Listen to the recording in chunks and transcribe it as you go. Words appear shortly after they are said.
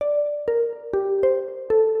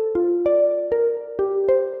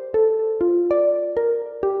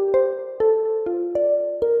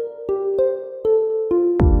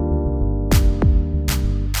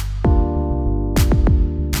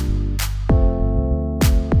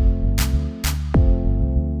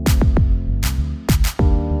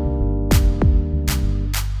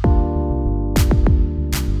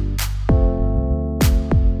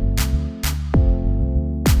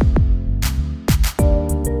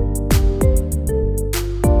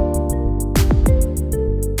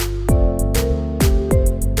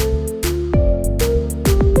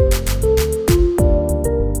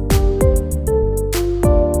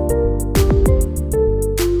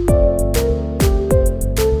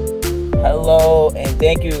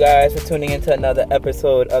Thank you guys for tuning into another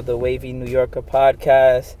episode of the Wavy New Yorker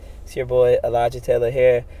podcast. It's your boy Elijah Taylor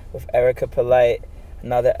here with Erica Polite.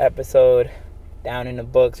 Another episode down in the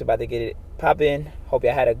books. We're about to get it popping. Hope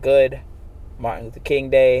y'all had a good Martin Luther King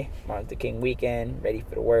Day, Martin Luther King weekend, ready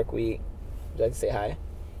for the work week. Would you like to say hi?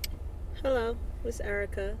 Hello, it's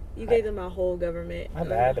Erica. You gave them my whole government. My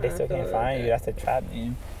bad, but they still can't find you. That's a trap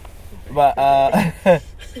name. But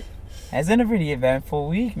it's been a pretty eventful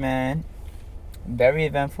week, man. Very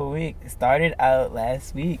eventful week. It started out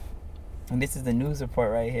last week. And this is the news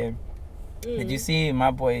report right here. Did you see my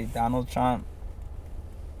boy Donald Trump,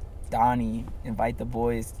 Donnie, invite the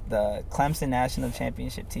boys, the Clemson national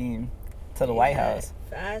championship team, to the White House?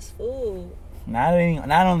 Fast food.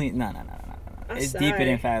 No. It's deeper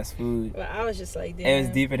than fast food. Well, I was just like, damn. It was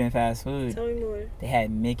deeper than fast food. Tell me more. They had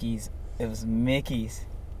Mickey's. It was Mickey's.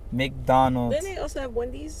 McDonald's. Didn't they also have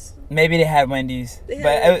Wendy's? Maybe they had Wendy's.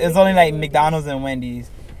 But it was only like McDonald's and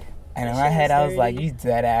Wendy's. And in my head, I was like, you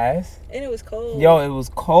dead ass. And it was cold. Yo, it was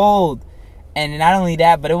cold. And not only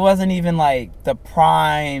that, but it wasn't even like the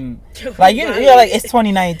prime. Like, you know, like it's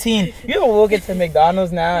 2019. You ever walk into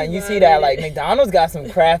McDonald's now and you see that like McDonald's got some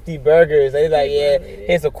crafty burgers. They like, yeah,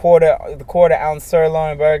 here's the quarter ounce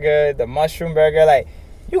sirloin burger, the mushroom burger. Like,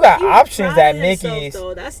 you got options at Mickey's.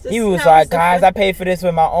 He was like, guys, I paid for this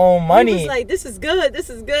with my own money. He was like, this is good.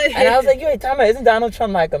 And I was like, you ain't talking about, isn't Donald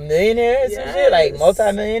Trump like a millionaire or some shit? Like,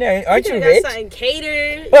 multi-millionaire? Aren't you rich? Something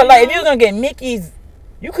catered. But like, if you were going to get Mickey's,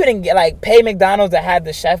 you couldn't get like pay McDonald's to have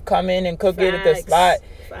the chef come in and cook it at the spot.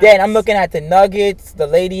 Then I'm looking at the nuggets. The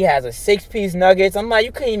lady has a 6-piece nuggets. I'm like,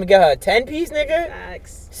 you couldn't even get her a 10-piece, nigga?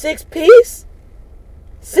 6-piece?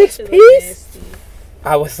 6-piece?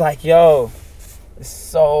 I was like, yo.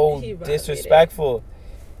 So disrespectful.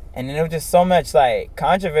 And then there was just so much like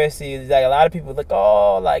controversy. Like a lot of people like,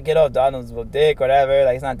 oh, like get off Donald's dick or whatever.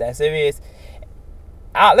 Like it's not that serious.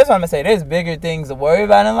 That's what I'm gonna say. There's bigger things to worry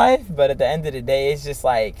about in life, but at the end of the day, it's just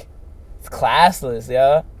like it's classless,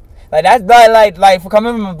 yo. Like that's like for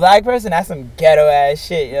coming from a black person, that's some ghetto ass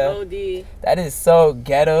shit, yo. OD. That is so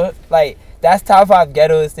ghetto. Like that's top 5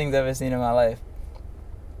 ghettoest things I've ever seen in my life.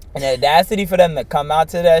 And the audacity for them to come out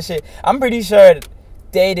to that shit, I'm pretty sure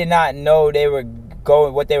they did not know they were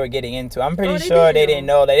going what they were getting into. I'm pretty sure they didn't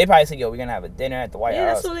know. Like, they probably said, yo, we're going to have a dinner at the White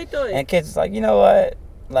House. That's what they thought. And kids was like, you know what?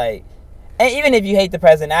 Like, and even if you hate the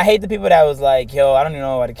president, I hate the people that was like, yo, I don't even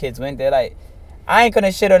know why the kids went there. Like, I ain't going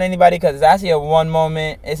to shit on anybody because it's actually a one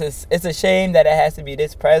moment. It's a shame that it has to be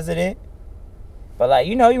this president. But, like,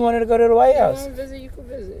 you know, you wanted to go to the White House. You want to visit, you could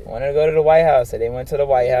visit. Wanted to go to the White House. So they went to the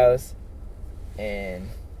White House. And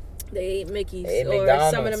they ate Mickey's. They ate or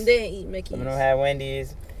McDonald's. some of them didn't eat Mickey's. Some of them had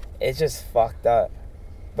Wendy's. It's just fucked up.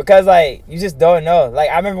 Because, like, you just don't know. Like,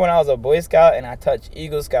 I remember when I was a Boy Scout and I touched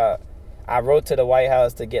Eagle Scout, I wrote to the White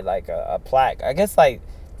House to get, like, a plaque. I guess, like,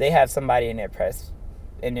 they have somebody in their press,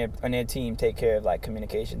 on their team take care of, like,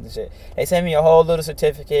 communications and shit. They sent me a whole little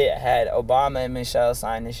certificate. I had Obama and Michelle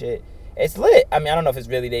sign the shit. It's lit. I mean, I don't know if it's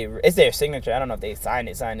really it's their signature. I don't know if they signed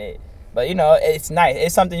it. But, you know, it's nice.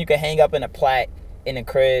 It's something you can hang up in a plaque, in a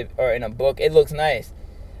crib, or in a book. It looks nice.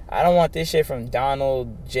 I don't want this shit from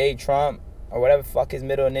Donald J. Trump or whatever the fuck his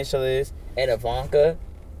middle initial is, and Ivanka.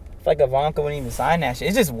 It's like Ivanka wouldn't even sign that shit.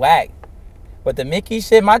 It's just whack. But the Mickey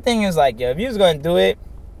shit, my thing is like, yo, if you was going to do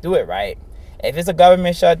it right. If it's a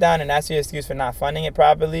government shutdown and that's your excuse for not funding it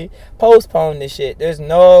properly, postpone this shit. There's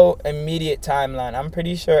no immediate timeline. I'm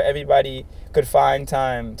pretty sure everybody could find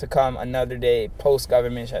time to come another day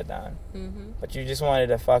post-government shutdown. Mm-hmm. But you just wanted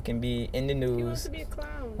to fucking be in the news. You wanted to be a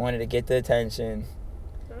clown. Wanted to get the attention.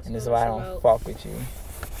 That's and this is why I don't fuck with you.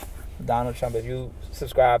 Donald Trump, if you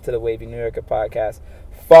subscribe to the Wavy New Yorker podcast,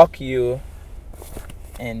 fuck you.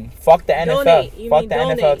 And fuck the NFL. Fuck the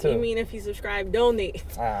NFL too. You mean if you subscribe, donate.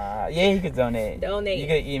 Yeah, you could donate. You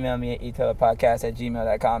could email me at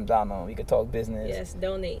etailerpodcast@gmail.com. Download. We could talk business. Yes,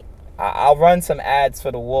 donate. I'll run some ads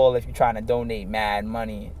for the wall if you're trying to donate mad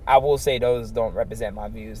money. I will say those don't represent my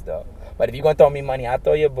views though. But if you're gonna throw me money, I'll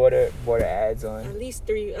throw your border ads on. At least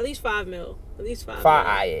 5 mil. At least 5 mil.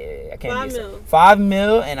 I can't 5 mil. 5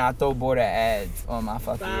 mil, and I'll throw border ads on my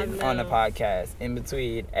fucking on the podcast in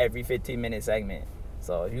between every 15-minute segment.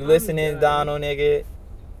 So if you listening, Donald nigga,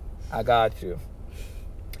 I got you.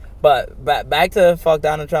 But back to fuck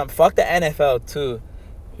Donald Trump. Fuck the NFL too.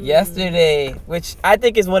 Yesterday, which I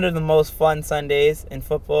think is one of the most fun Sundays in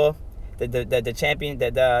football,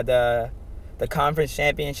 the conference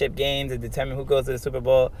championship game to determine who goes to the Super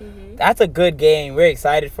Bowl. Mm-hmm. That's a good game. We're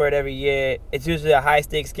excited for it every year. It's usually a high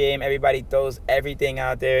stakes game. Everybody throws everything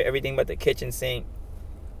out there, everything but the kitchen sink.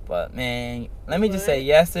 But man, let me just say,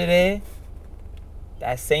 yesterday,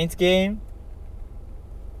 that Saints game,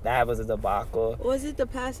 That was a debacle. Was it the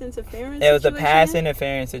pass interference? It was a pass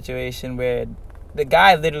interference situation where the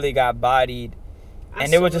guy literally got bodied,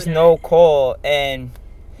 and there was just no call. And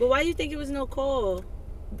but why do you think it was no call?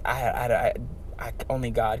 I only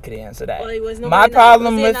God could answer that. Well, my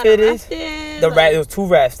problem with it is it was two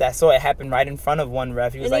refs that saw it happen right in front of one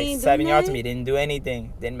ref. He was like 7 yards from me. Didn't do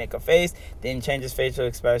anything. Didn't make a face. Didn't change his facial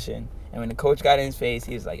expression. And when the coach got in his face,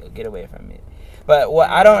 he was like, "Yo, get away from me." But what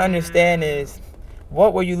I don't understand is,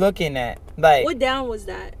 what were you looking at? Like, what down was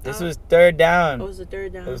that? This was third down. It was a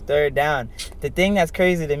third down. It was third down. The thing that's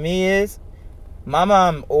crazy to me is, my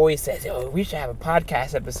mom always says, "Yo, we should have a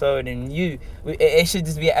podcast episode, and it should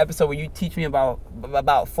just be an episode where you teach me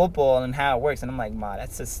about football and how it works." And I'm like, "Ma,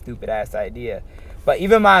 that's a stupid ass idea." But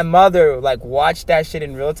even my mother like watched that shit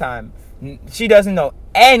in real time. She doesn't know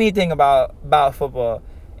anything about football,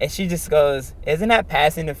 and she just goes, "Isn't that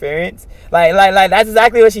pass interference?" Like that's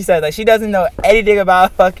exactly what she said. Like, she doesn't know anything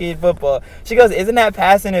about fucking football. She goes, "Isn't that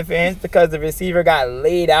pass interference because the receiver got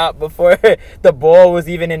laid out before the ball was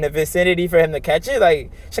even in the vicinity for him to catch it?"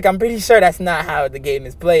 Like, she's like, "I'm pretty sure that's not how the game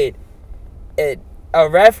is played." A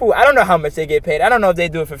ref who, I don't know how much they get paid. I don't know if they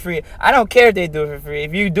do it for free. I don't care if they do it for free.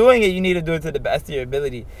 If you're doing it, you need to do it to the best of your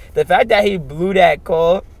ability. The fact that he blew that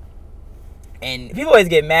call, and people always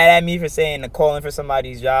get mad at me for saying the calling for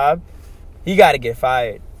somebody's job, he got to get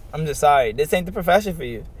fired. I'm just sorry. This ain't the profession for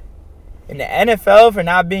you. In the NFL, for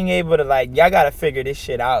not being able to, like, y'all got to figure this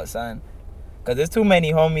shit out, son. Because there's too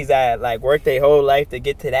many homies that, like, work their whole life to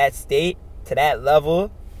get to that state, to that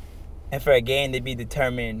level, and for a game to be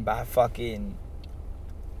determined by fucking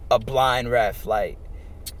a blind ref. Like,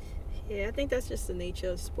 yeah, I think that's just the nature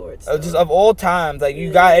of sports. Just of all times. Like,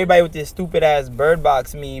 you got everybody with this stupid-ass Bird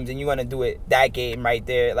Box memes, and you want to do it that game right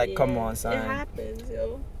there. Like, come on, son. It happens,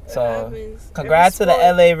 yo. So, congrats to the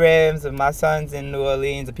LA Rams and my sons in New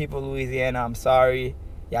Orleans, the people of Louisiana. I'm sorry.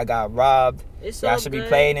 Y'all got robbed. Y'all should be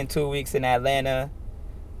playing in 2 weeks in Atlanta.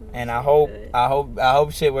 And I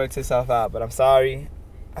hope shit works itself out. But I'm sorry.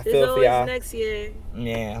 I feel for y'all. Next year.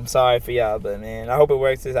 Yeah, I'm sorry for y'all, but man, I hope it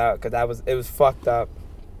works this out, because it was fucked up.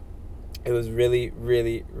 It was really,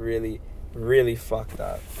 really, really, really fucked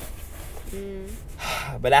up.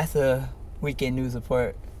 But that's a weekend news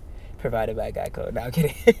report provided by Geico. No, I'm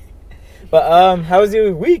kidding. But how was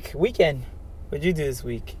your weekend? What'd you do this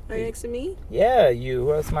week? Are you asking me? Yeah, you.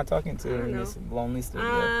 Who else am I talking to in know. this lonely studio?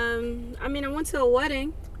 I mean, I went to a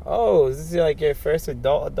wedding. Oh, is this like your first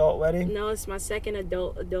adult wedding? No, it's my second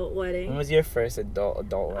adult wedding. When was your first adult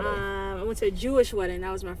wedding? I went to a Jewish wedding.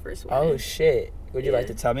 That was my first wedding. Oh shit! Would you like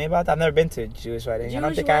to tell me about that? I've never been to a Jewish wedding. I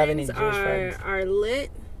don't think I have any Jewish friends. Are lit.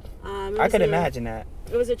 I could imagine that.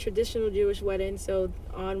 It was a traditional Jewish wedding. So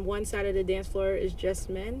on one side of the dance floor is just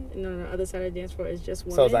men, and on the other side of the dance floor is just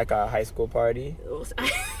women. So it's like a high school party.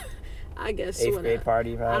 I guess. 8th grade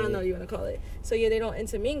party, probably. I don't know what you want to call it. So yeah, they don't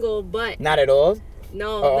intermingle, but not at all.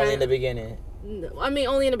 No, only in the beginning. I mean,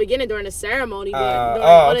 only in the beginning during the ceremony. But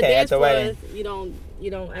on the dance floor, wedding. You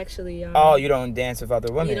don't actually. You don't dance with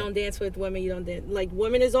other women. You don't dance with women. You don't dance. Like,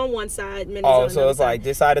 women is on one side, men is on the other so it's side. like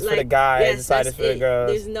this side is for the guys, yes, this side is for the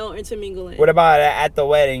girls. There's no intermingling. What about at the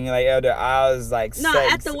wedding? Like, the aisles, like, no,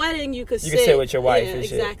 at the wedding you could sit with your wife. Yeah, and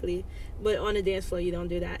shit. Exactly. But on the dance floor, you don't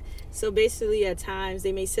do that. So basically, at times,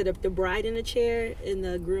 they may set up the bride in a chair and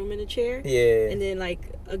the groom in a chair. Yeah. And then, like,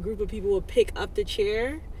 a group of people would pick up the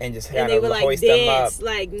chair. And just they would, like, hoist dance, them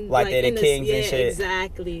up. Like they're the kings and shit.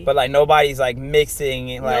 Exactly. But, like, nobody's, like,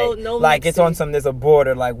 mixing. And, like, no like mixing. It's on some, there's a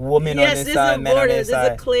border, like, woman on this side, men on this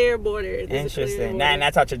side. There's a clear border. Interesting. And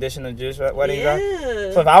that's how traditional Jewish weddings are?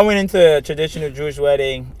 Yeah. So if I went into a traditional Jewish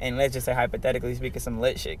wedding, and let's just say, hypothetically speaking, some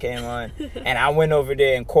lit shit came on, and I went over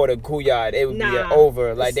there and caught a guyad, it would be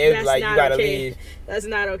over. Like, they would, like, you gotta leave. That's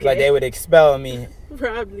not okay. Like, they would expel me.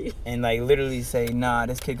 Probably. And, like, literally say, nah,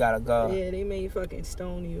 this kid gotta go. Yeah, they may fucking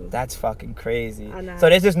stone you. That's fucking crazy. I know. So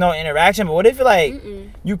there's just no interaction. But what if, like,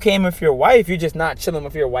 you came with your wife, you're just not chilling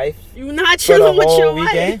with your wife? You're not chilling with your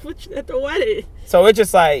weekend? wife at the wedding. So it's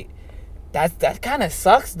just like, that kind of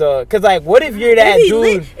sucks, though. Because, like, what if you're that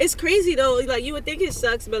dude? Lit. It's crazy, though. Like, you would think it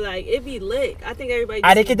sucks, but, like, it be lit. I think everybody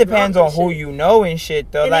I think it depends on who you know and shit,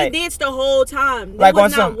 though. And like, they danced the whole time. There like,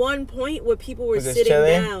 was not one point where people were sitting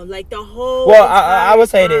down. Like, the whole I would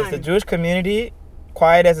say this. The Jewish community,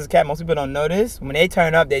 quiet as it's kept, most people don't notice. When they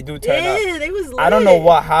turn up, they do turn up. Yeah, they was lit. I don't know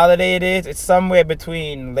what holiday it is. It's somewhere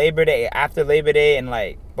between Labor Day, after Labor Day, and,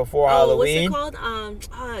 like, before Halloween. What's it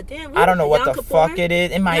called? Damn. I don't know what the fuck it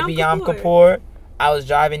is. It might be Yom Kippur. I was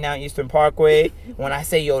driving down Eastern Parkway. When I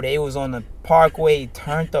say, yo, they was on the Parkway,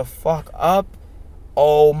 turned the fuck up.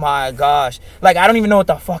 Oh my gosh. Like, I don't even know what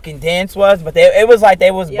the fucking dance was, but it was like they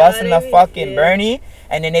was busting the fucking Bernie.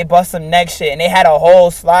 and then they bust some next shit, and they had a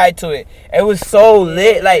whole slide to it. It was so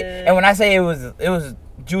lit, like, and when I say it was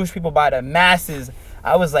Jewish people by the masses,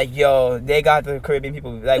 I was like, yo, they got the Caribbean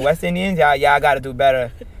people, like West Indians, y'all got to do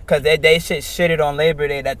better, cause they shitted on Labor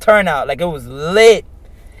Day. That turnout, like, it was lit.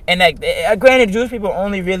 And like, granted, Jewish people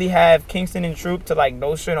only really have Kingston and Troop to like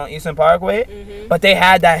no shit on Eastern Parkway, but they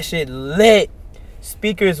had that shit lit.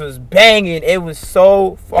 Speakers was banging. It was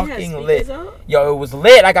so fucking lit. Yo, it was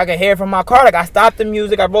lit. Like, I could hear it from my car. Like, I stopped the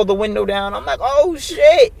music. I rolled the window down. I'm like, oh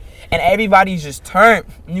shit. And everybody's just turned.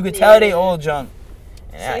 You could tell they all drunk.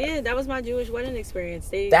 So yeah, that was my Jewish wedding experience.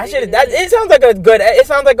 It sounds like a good. It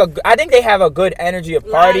sounds like I think they have a good energy of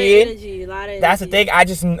partying. A lot of energy. That's the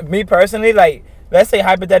thing. Me personally, like, let's say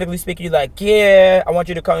hypothetically speaking, you're like, yeah, I want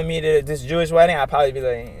you to come with me to this Jewish wedding. I'd probably be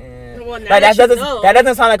like, well, like, that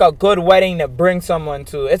doesn't sound like a good wedding to bring someone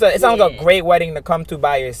to. It sounds like a great wedding to come to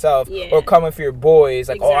by yourself, or come with your boys.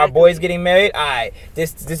 Like, oh, our boys getting married? Alright,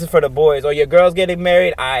 this is for the boys. Or your girls getting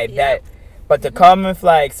married? Alright, bet. But to come with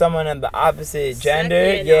like someone of the opposite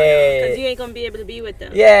gender, because you ain't gonna be able to be with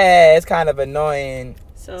them. Yeah, it's kind of annoying.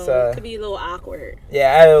 So it could be a little awkward.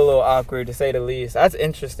 Yeah, a little awkward to say the least. That's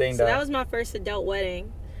interesting, though. So that was my first adult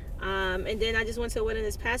wedding. And then I just went to a wedding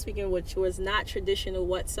this past weekend, which was not traditional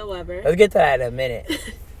whatsoever. Let's get to that in a minute.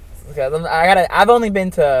 Because I've only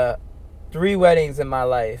been to 3 weddings in my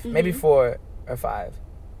life, maybe 4 or 5.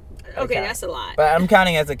 Okay, that's a lot. But I'm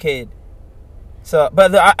counting as a kid. So,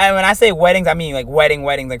 but when I say weddings, I mean like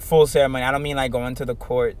weddings, like full ceremony. I don't mean like going to the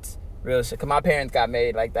courts, real shit. Cause my parents got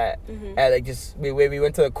married like that. And like we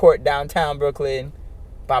went to the court downtown Brooklyn.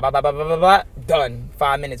 Done.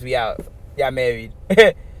 5 minutes, we out. Got married.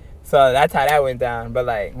 So that's how that went down. But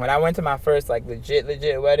like when I went to my first like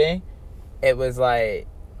legit wedding, it was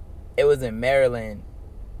in Maryland,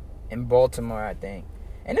 in Baltimore, I think,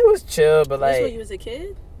 and it was chill. But like, that's when you was a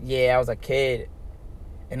kid? Yeah, I was a kid.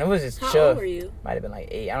 And it was just chill. How old were you? Might have been like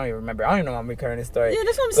 8. I don't even remember. I don't even know why I'm recurring this story. Yeah,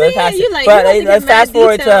 that's what I'm saying. Let's fast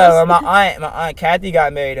forward to my aunt Kathy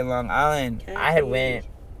got married in Long Island. I had went,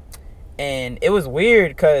 and it was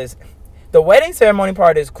weird because the wedding ceremony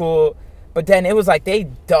part is cool, but then it was like they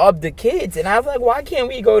dubbed the kids, and I was like, why can't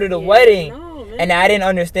we go to the wedding? No, man. And I didn't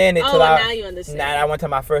understand it till now you understand. Now I went to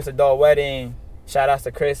my first adult wedding. Shout outs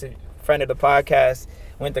to Chris, friend of the podcast.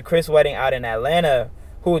 Went to Chris' wedding out in Atlanta.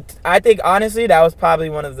 Who I think honestly that was probably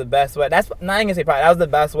one of the best weddings. That's not even gonna say probably. That was the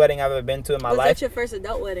best wedding I've ever been to in my life. Was that your first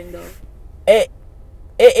adult wedding though? It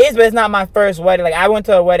is, but it's not my first wedding. Like I went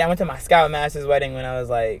to a wedding. I went to my Scoutmaster's wedding when I was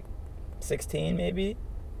like 16, maybe.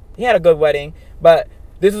 He had a good wedding, but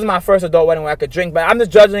this was my first adult wedding where I could drink. But I'm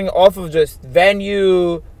just judging off of just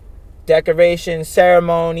venue, decoration,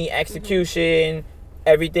 ceremony, execution,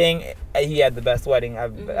 everything. He had the best wedding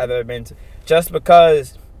I've ever been to. Just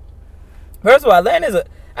because. First of all,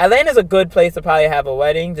 Atlanta's a good place to probably have a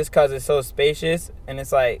wedding just because it's so spacious, and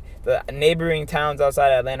it's like the neighboring towns outside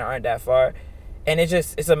Atlanta aren't that far, and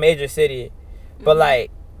it's a major city. But like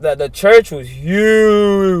the church was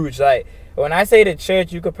huge. Like when I say the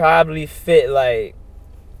church, you could probably fit like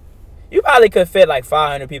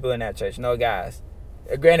 500 people in that church. No guys.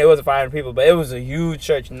 Granted, it wasn't 500 people, but it was a huge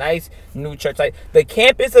church, nice new church. Like the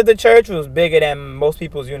campus of the church was bigger than most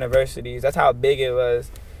people's universities. That's how big it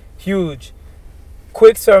was. Huge.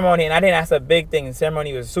 Quick ceremony, and I think that's a big thing. The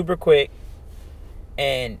ceremony was super quick,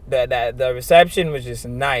 and the reception was just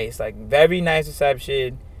nice. Like very nice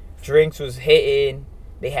reception. Drinks was hitting.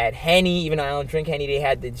 They had Henny, even though I don't drink Henny. They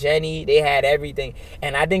had the Jenny. They had everything.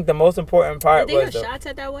 And I think the most important part was. Did they have shots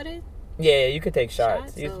at that wedding? Yeah, you could take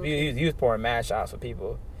shots. He was pouring mad shots for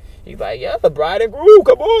people. He's like, yeah, the bride and groom,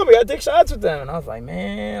 come on, we gotta take shots with them. And I was like,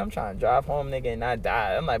 man, I'm trying to drive home, nigga, and not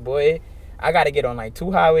die. I'm like, boy, I gotta get on like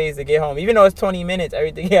 2 highways to get home. Even though it's 20 minutes,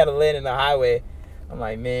 everything had to land in the highway. I'm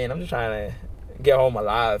like, man, I'm just trying to get home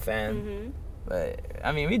alive, fam. But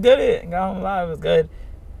I mean, we did it. Got home alive. It was good.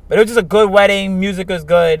 But it was just a good wedding. Music was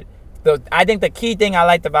good. I think the key thing I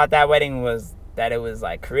liked about that wedding was that it was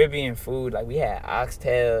like Caribbean food. Like we had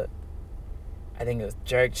oxtail. I think it was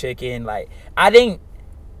jerk chicken. Like I think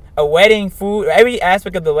a wedding food, every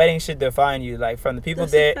aspect of the wedding should define you. Like from the people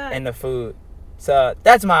there and the food. So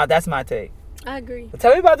that's my take. I agree. But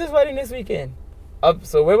tell me about this wedding this weekend.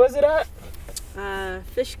 So where was it at?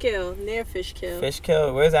 Fishkill, near Fishkill.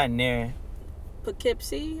 Fishkill, where's that near?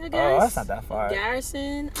 Poughkeepsie, I guess. Oh, that's not that far.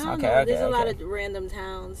 Garrison. I don't know. There's a lot of random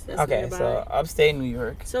towns that's nearby. So upstate New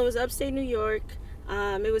York. So it was upstate New York.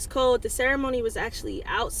 It was cold. The ceremony was actually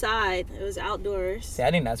outside. It was outdoors. See, I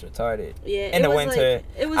think that's retarded. Yeah, in the winter. Like,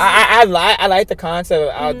 it was. I like the concept of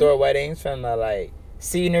outdoor weddings from the like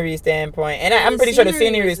scenery standpoint, and Yeah, I'm pretty sure the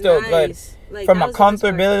scenery was is still nice. good Like, from that a was the best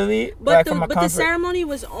part. comfortability. But like the, from a but comfort. the ceremony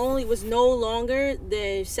was no longer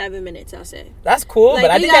than 7 minutes. I'll say. That's cool, Like,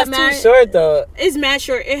 but I we think got that's married- too short though. It's mad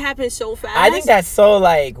short. It happened so fast. I think that's so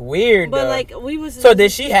like weird. But though. like we was. So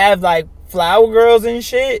did she have like flower girls and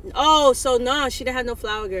shit? Oh, so no, she didn't have no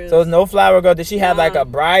flower girls. So no flower girl. Did she have like Nah. a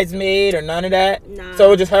bridesmaid or none of that? Nah. So it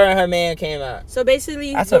was just her and her man came out. So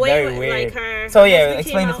basically, That's the a way very it, weird. like her. So her yeah, husband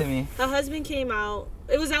explain came it out- to me. Her husband came out.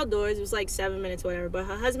 It was outdoors. It was like 7 minutes, whatever. But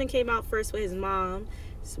her husband came out first with his mom.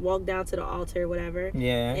 Just walked down to the altar, whatever.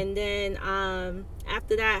 Yeah. And then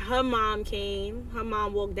after that, her mom came. Her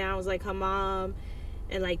mom walked down. It was like her mom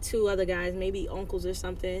and like 2 other guys, maybe uncles or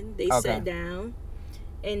something. They sat down.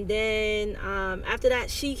 And then after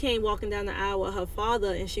that, she came walking down the aisle with her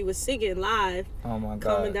father, and she was singing live. Oh my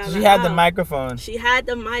coming god. down She the had the aisle. microphone. She had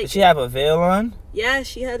the mic. Did she have a veil on? Yeah,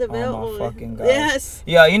 she had the veil Oh on. my fucking god. Yes.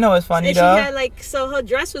 Yo, you know what's funny And though? she had like, so her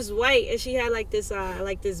dress was white, and she had like this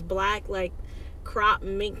black like crop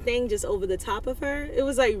mink thing just over the top of her. It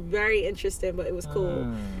was like very interesting, but it was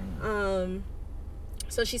cool.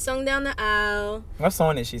 So she sung down the aisle. What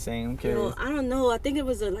song did she sing? I'm You curious. know, I don't know. I think it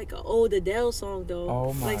was like an old Adele song though.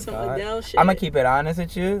 Oh my like some god. Adele shit. I'm gonna keep it honest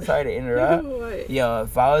with you. Sorry to interrupt. What? Yo,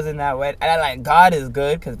 if I was in that wedding, and like God is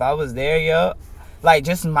good, because if I was there, yo, like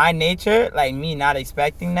just my nature, like me not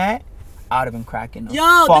expecting that, I would have been cracking the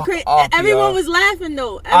fuck up, everyone yo. was laughing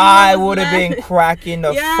though. I would have been cracking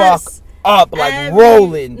the Yes. fuck up, like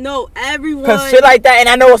rolling. No, everyone. Cause shit like that, and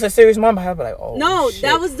I know it's a serious moment, but I'd be like, oh No, shit.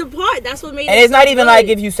 that was the part. That's what made it. And it's not so even good. like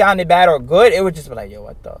if you sounded bad or good, it would just be like, yo,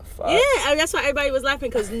 what the fuck? Yeah, and that's why everybody was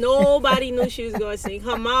laughing because nobody knew she was going to sing.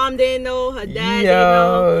 Her mom didn't know. Her dad didn't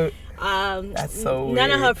know. That's so weird.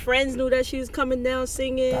 None of her friends knew that she was coming down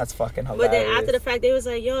singing. That's fucking hilarious. But then after the fact, they was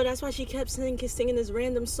like, yo, that's why she kept singing this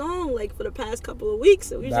random song like for the past couple of weeks.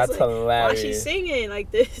 So we was That's just like, hilarious. why she singing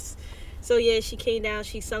like this? So yeah, she came down,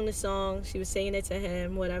 she sung the song, she was singing it to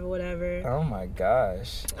him, whatever. Oh my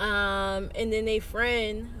gosh. And then his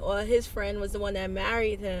friend was the one that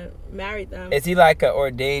married them. Is he like an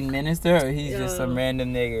ordained minister, or he's just some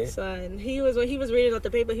random nigga? Son, when he was reading out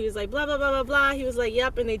the paper, he was like, blah, blah, blah, blah, blah. He was like,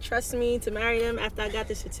 yep, and they trust me to marry them after I got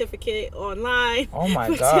the certificate online. Oh my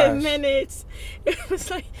for gosh. 10 minutes. It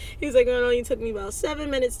was like, he was like, it only took me about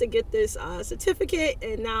 7 minutes to get this certificate,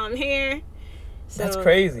 and now I'm here. So, That's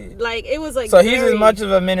crazy. Like, it was like, so he's as much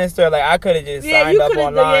of a minister, like I could have just signed up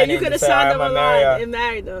online you and could have just said, signed I'm up gonna marry online her. and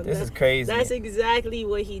married them. This is crazy. That's exactly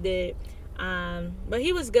what he did. But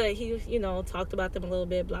he was good. He, talked about them a little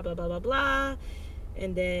bit, blah, blah, blah, blah, blah.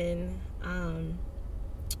 And then,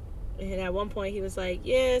 and at one point he was like,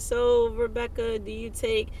 yeah, so Rebecca, do you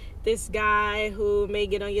take this guy who may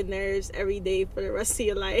get on your nerves every day for the rest of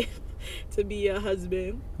your life to be your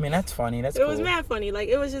husband? I mean, that's funny. That's It cool. was mad funny. Like,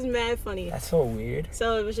 it was just mad funny. That's so weird.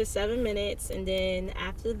 So it was just 7 minutes, and then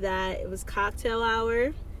after that, it was cocktail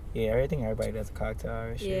hour. Yeah, everybody does a cocktail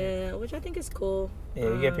hour shit. Yeah, which I think is cool. Yeah,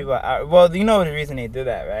 you get people out. Well, you know the reason they do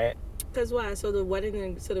that, right? Cause why? So the bride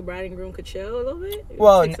and groom could chill a little bit.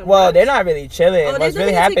 Well, they're not really chilling. Oh, What's they're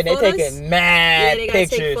really gonna take happening? They're photos? taking mad they gotta take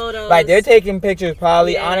pictures. photos. Like they're taking pictures,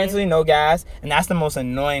 probably. Yeah. Honestly, no gas, and that's the most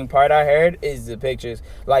annoying part I heard is the pictures.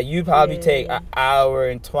 Like you probably take an hour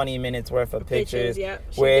and 20 minutes worth of pictures,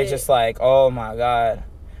 where it's just like, oh my god.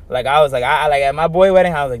 Like I was like, I like at my boy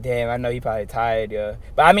wedding, I was like, damn, I know he probably tired, yo.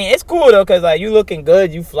 But I mean, it's cool though, cause like you looking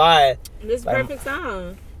good, you fly. This is like, perfect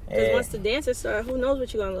time. Because once the dances start, who knows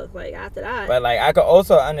what you're going to look like after that. But, like, I could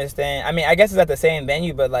also understand. I mean, I guess it's at the same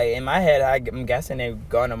venue, but, like, in my head, I'm guessing they're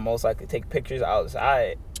going to most likely take pictures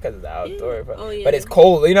outside because of the outdoor. Yeah. Oh, yeah. But it's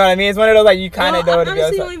cold. You know what I mean? It's one of those, like, you kind of know what to go outside. I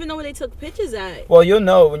honestly don't even know where they took pictures at. Well, you'll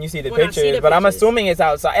know when you see the When I pictures. see the but I'm pictures. assuming it's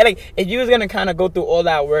outside. Like, if you was going to kind of go through all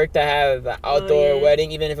that work to have an outdoor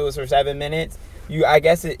wedding, even if it was for 7 minutes, I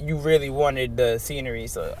guess you really wanted the scenery.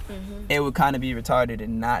 So it would kind of be retarded to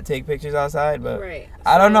not take pictures outside. But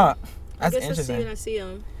I don't know. That's interesting. I guess I see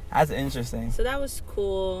them. That's interesting. So that was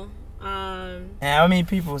cool. And how many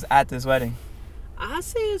people was at this wedding? I'd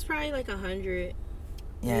say it was probably like 100.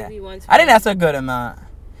 Yeah. Maybe 120. I think that's a good amount.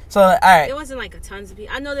 So, all right. It wasn't like a tons of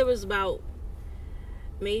people. I know there was about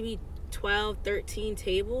maybe 12, 13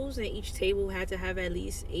 tables, and each table had to have at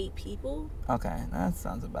least 8 people. Okay, that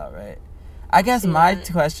sounds about right. I guess my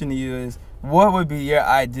question to you is, what would be your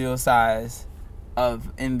ideal size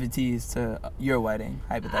of invitees to your wedding,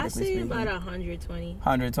 hypothetically speaking? I'd say about 120.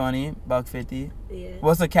 120, $150. Yeah.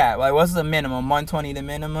 What's the cap? Like, what's the minimum? 120 the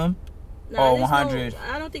minimum, or 100?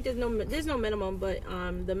 I don't think there's no minimum, but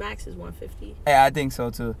the max is 150. Yeah, I think so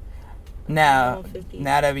too. Now, 150.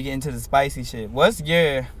 now that we get into the spicy shit, what's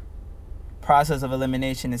your process of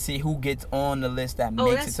elimination to see who gets on the list that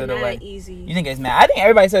makes it to the wedding? Easy. You think it's mad? I think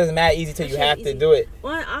everybody says it's mad easy till you have to do it.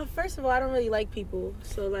 Well, first of all, I don't really like people.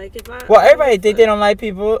 So, like, if I... Well, everybody think they don't like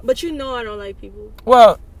people. But you know I don't like people.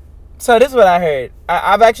 Well, so this is what I heard.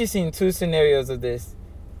 I've actually seen 2 scenarios of this.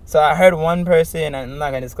 So I heard one person, I'm not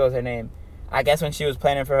going to disclose her name. I guess when she was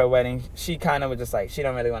planning for her wedding, she kind of was just like, she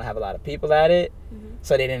don't really want to have a lot of people at it. Mm-hmm.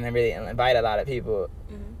 So they didn't really invite a lot of people.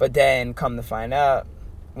 Mm-hmm. But then come to find out,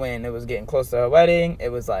 when it was getting close to her wedding, it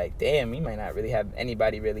was like, damn, you might not really have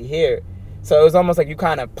anybody really here. So it was almost like you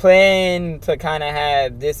kind of planned to kind of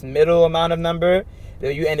have this middle amount of number,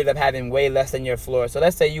 that you ended up having way less than your floor. So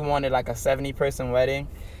let's say you wanted like a 70-person wedding,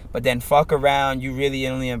 but then fuck around, you really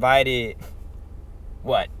only invited...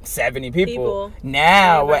 70 people.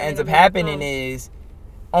 Now what ends up happening is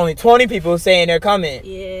only 20 people saying they're coming.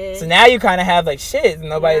 Yeah. So now you kind of have like shit,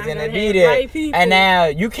 nobody's gonna be there. And now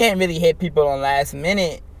you can't really hit people on last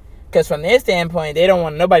minute, because from their standpoint,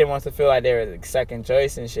 nobody wants to feel like they're a second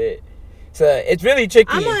choice and shit. So it's really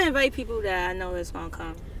tricky. I'm gonna invite people that I know is gonna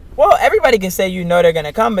come. Well, everybody can say they're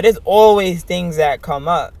gonna come, but there's always things that come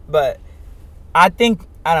up. But I think,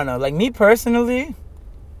 I don't know, like me personally,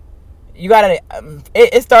 you gotta,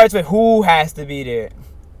 it starts with who has to be there.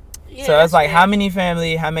 Yeah, so it's like how many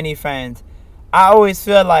family, how many friends. I always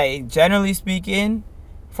feel like, generally speaking,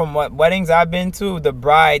 from what weddings I've been to, the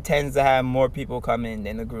bride tends to have more people come in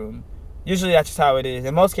than the groom. Usually that's just how it is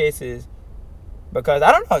in most cases, because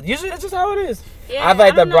I don't know, usually that's just how it is. Yeah, I feel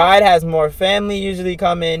like the bride has more family usually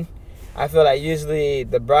come in. I feel like usually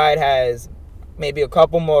the bride has maybe a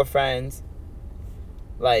couple more friends.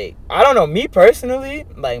 Like, I don't know, me personally,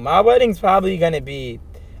 like, my wedding's probably going to be...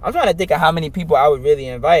 I'm trying to think of how many people I would really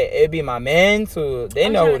invite. It'd be my mans, they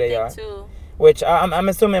know who they are. Too. Which, I'm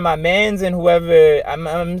assuming my mans and whoever... I'm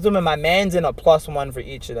assuming my mans and a +1 for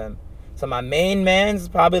each of them. So my main mans,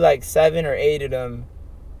 probably like 7 or 8 of them.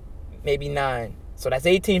 Maybe 9. So that's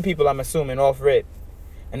 18 people, I'm assuming, off rip.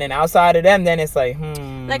 And then outside of them, then it's like,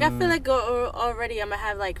 Like, I feel like already I'm going to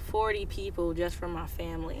have like 40 people just from my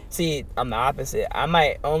family. See, I'm the opposite. I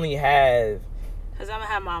might only have... Because I'm going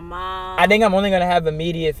to have my mom. I think I'm only going to have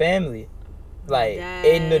immediate family. Like,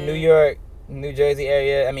 in the New York, New Jersey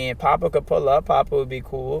area. I mean, Papa could pull up. Papa would be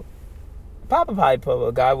cool. Papa probably pull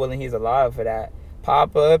up. God willing, he's alive for that.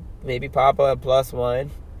 Papa, maybe Papa +1.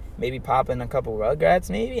 Maybe Papa and a couple Rugrats,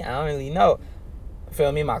 maybe. I don't really know.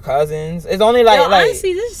 Feel me? My cousins. It's only like...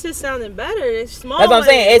 honestly, this is just sounding better. It's small. That's what I'm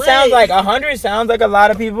saying. It sounds like 100 sounds like a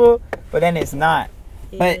lot of people, but then it's not.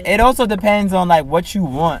 Yeah. But it also depends on, like, what you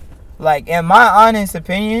want. Like, in my honest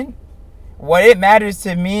opinion, what it matters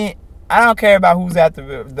to me, I don't care about who's at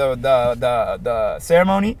the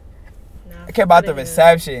ceremony. I care about the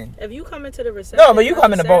reception. If you come into the reception... No, but you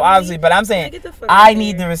come in the boat, obviously. But I'm saying, I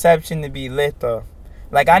need the reception to be lit, though.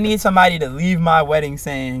 Like, I need somebody to leave my wedding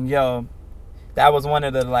saying, yo... That was one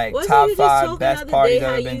of the, like, top 5 best parties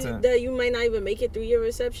I've ever been to. That you might not even make it through your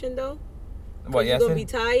reception, though? What, yes? You're going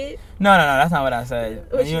to be tired? No, that's not what I said.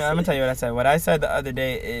 I'm going to tell you what I said. What I said the other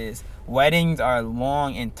day is weddings are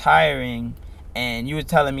long and tiring, and you were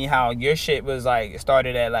telling me how your shit was, like,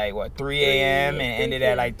 started at, like, 3 a.m. and ended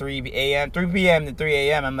at, like, 3 a.m. 3 p.m. to 3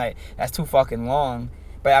 a.m. I'm like, that's too fucking long.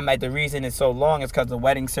 But I'm like, the reason it's so long is because the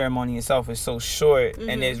wedding ceremony itself is so short,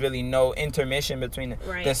 and there's really no intermission between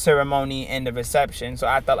the ceremony and the reception. So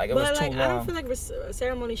I felt like it was too long. I don't feel like a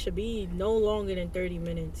ceremony should be no longer than 30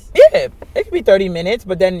 minutes. Yeah, it could be 30 minutes,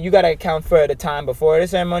 but then you got to account for the time before the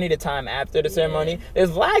ceremony, the time after the ceremony.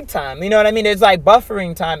 There's lag time, you know what I mean? There's like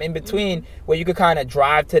buffering time in between where you could kind of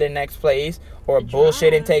drive to the next place or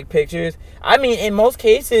bullshit and take pictures. I mean, in most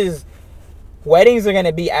cases... Weddings are going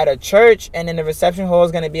to be at a church, and then the reception hall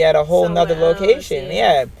is going to be at a whole nother location.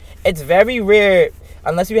 Yeah. It's very rare,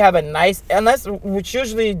 unless you have which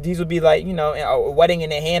usually these would be like, you know, a wedding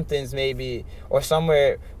in the Hamptons maybe, or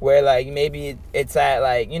somewhere where like maybe it's at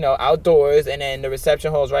like, you know, outdoors, and then the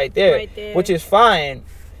reception hall is right there, which is fine.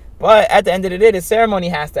 But at the end of the day, the ceremony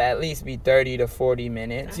has to at least be 30 to 40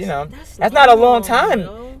 minutes, you know. That's not a long time.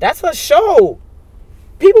 Bro. That's a show.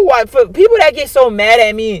 People that get so mad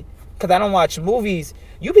at me, because I don't watch movies.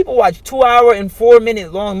 You people watch 2-hour and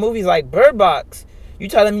 4-minute long movies like Bird Box. You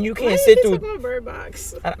telling me you can't sit through... Why are you talking about Bird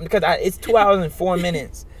Box? Because it's 2 hours and 4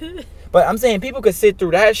 minutes. But I'm saying people could sit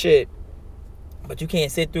through that shit. But you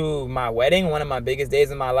can't sit through my wedding, one of my biggest days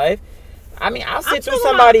of my life. I mean, I'll sit through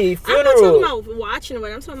somebody's funeral. I'm not talking about watching it.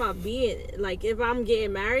 I'm talking about being, like, if I'm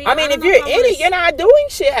getting married. I mean, if you're in it, you're not doing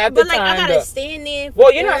shit half the time. But, like, I gotta stand there.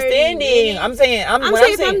 Well, you're not standing. I'm saying, I'm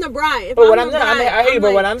saying if I'm the bride. But I hear you,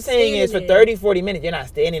 but what I'm saying is for 30, 40 minutes, you're not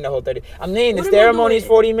standing the whole 30. I'm saying the ceremony is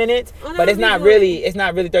 40 minutes, but it's not really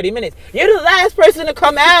 30 minutes. You're the last person to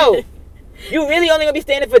come out. You really only gonna be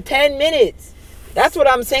standing for 10 minutes. That's what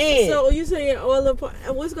I'm saying. So you saying all the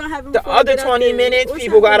what's gonna happen? The other 20 minutes,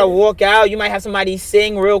 people gotta walk out. You might have somebody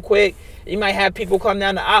sing real quick. You might have people come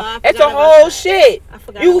down the aisle. It's a whole shit.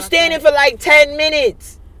 You standing for like 10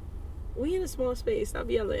 minutes. We in a small space. Stop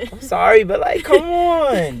yelling. I'm sorry, but like, come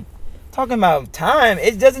on. Talking about time,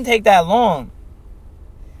 it doesn't take that long.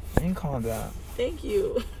 You can calm down. Thank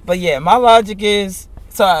you. But yeah, my logic is,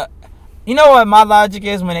 so you know what my logic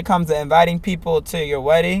is when it comes to inviting people to your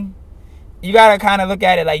wedding? You gotta kind of look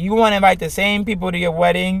at it like you want to invite the same people to your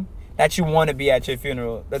wedding that you want to be at your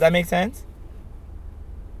funeral. Does that make sense?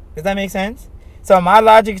 So my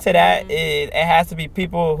logic to that is it has to be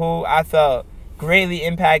people who I felt greatly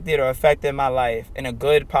impacted or affected my life in a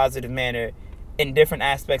good, positive manner in different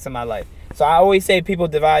aspects of my life. So I always say people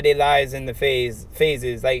divide their lives into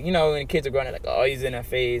phases. Like, you know, when kids are growing up, like, oh, he's in a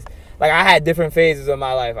phase. Like, I had different phases of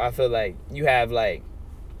my life. I feel like you have, like,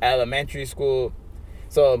 elementary school.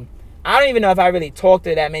 So I don't even know if I really talked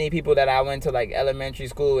to that many people that I went to, like, elementary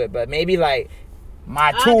school with. But maybe, like,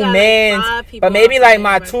 my two mans. But maybe, like,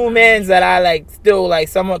 my two mans that I, like, still, like,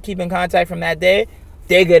 somewhat keep in contact from that day.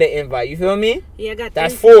 They get an invite. You feel me? Yeah, I got 3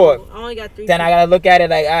 That's 4. People. I only got 3 Then people. I got to look at it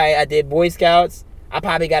like, all right, I did Boy Scouts. I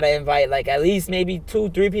probably got to invite, like, at least maybe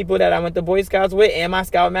 2-3 people that I went to Boy Scouts with and my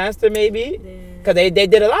Scoutmaster, maybe. Because they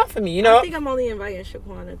did a lot for me, you know? I think I'm only inviting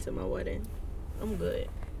Shaquana to my wedding. I'm good.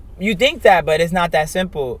 You think that, but it's not that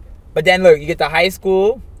simple. But then, look, you get to high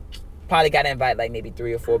school, probably got to invite, like, maybe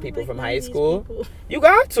 3 or 4 people from high school. You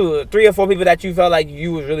got to. 3 or 4 people that you felt like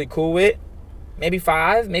you was really cool with. Maybe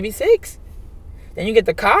 5, maybe 6. Then you get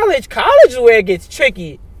to college. College is where it gets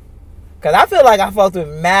tricky. Because I feel like I fucked with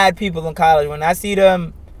mad people in college. When I see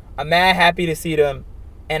them, I'm mad happy to see them.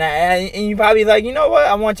 And you probably like, you know what?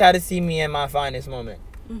 I want y'all to see me in my finest moment.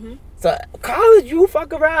 Mm-hmm. So college, you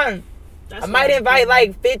fuck around. I might invite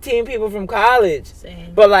like 15 people from college.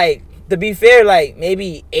 Same. But like, to be fair, like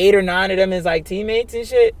maybe 8 or 9 of them is like teammates and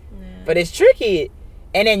shit. Yeah. But it's tricky.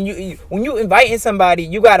 And then you when you inviting somebody,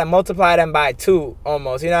 you got to multiply them by 2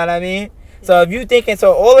 almost. You know what I mean? So if you thinking,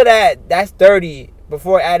 so all of that's 30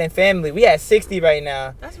 before adding family. We at 60 right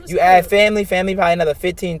now. You add family probably another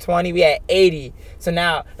 15, 20. We at 80. So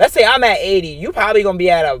now, let's say I'm at 80. You probably gonna be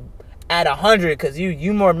at 100 because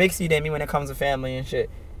you more mixy than me when it comes to family and shit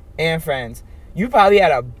and friends. You probably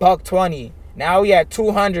at $120. Now we at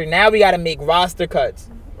 200. Now we gotta make roster cuts.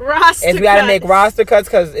 We gotta make roster cuts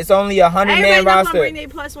because it's only a 100-man roster. Bring their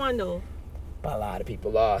 +1 though. But a lot of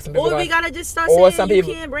people lost. Or we gotta just start saying some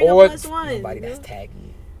people, you can't bring a +1. Nobody, that's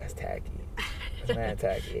tacky. That's mad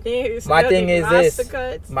tacky. My thing is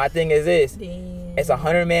this. Damn. It's a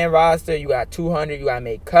 100-man roster. You got 200. You gotta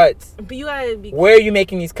make cuts. But you gotta be. Where are you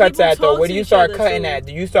making these cuts at though? Where do you start cutting at?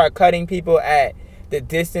 Do you start cutting people at the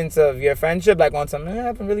distance of your friendship? Like on something, I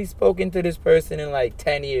haven't really spoken to this person in like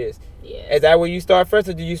 10 years. Yeah. Is that where you start first,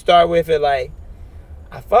 or do you start with it like,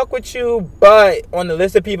 I fuck with you, but on the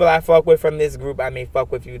list of people I fuck with from this group, I may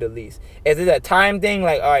fuck with you the least? Is it a time thing?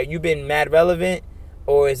 Like, all right, you've been mad relevant,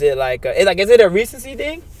 or is it like, is it a recency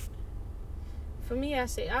thing? For me, I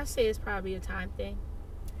say it's probably a time thing.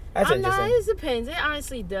 That's interesting. It depends. It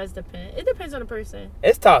honestly does depend. It depends on the person.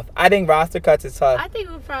 It's tough. I think roster cuts is tough. I think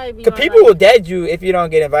it would probably be. Because people will dead you if you don't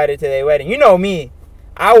get invited to their wedding. You know me.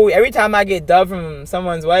 Every time I get dubbed from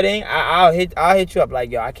someone's wedding, I'll hit you up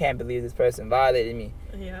like, yo, I can't believe this person violated me.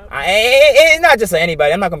 Yeah. It's not just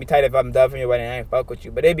anybody. I'm not gonna be tight if I'm dubbed from your wedding and I ain't fuck with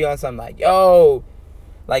you. But they be on something like, yo,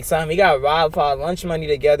 like, son, we got robbed for our lunch money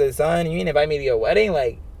together, son. And you didn't invite me to your wedding?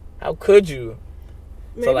 Like, how could you?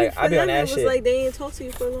 Maybe so like, I be on that shit. It was like they ain't talked to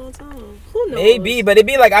you for a long time. Who knows? Maybe, but it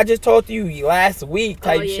be like I just talked to you last week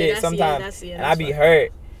type shit sometimes, and I be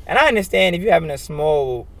hurt. And I understand if you're having a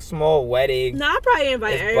small wedding. No, I probably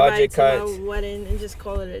invite everybody to my wedding and just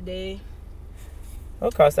call it a day.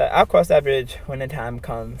 I'll cross that bridge when the time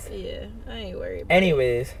comes. Yeah, I ain't worried about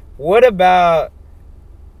Anyways, what about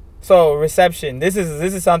reception? This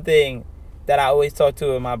is something that I always talk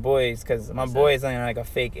to with my boys, because my boys are in like a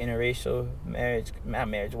fake interracial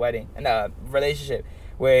wedding and relationship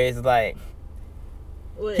where it's like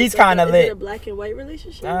he's kind of lit. Is it a black and white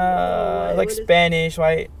relationship? Like Spanish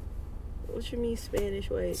white. What you mean Spanish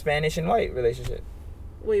white? Spanish and white relationship.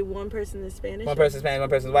 Wait, one person is Spanish? One person's Spanish, one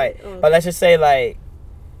person's white. Oh, okay. But let's just say like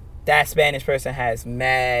that Spanish person has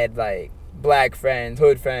mad like black friends,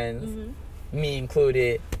 hood friends, me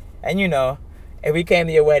included, and you know, if we came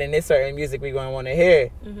to your wedding, there's certain music we gonna want to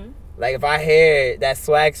hear. Like if I hear that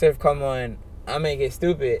Swag Surf come on, I'm gonna get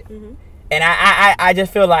stupid. And I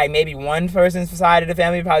just feel like maybe one person's side of the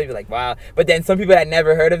family probably be like, wow. But then some people that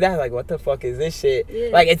never heard of that, like, what the fuck is this shit?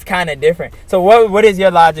 Yeah. Like, it's kind of different. So what is your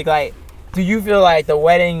logic? Like, do you feel like the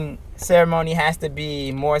wedding ceremony has to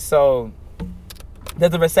be more so?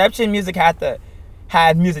 Does the reception music have to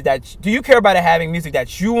have music that? Do you care about it having music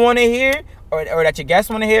that you want to hear, or that your guests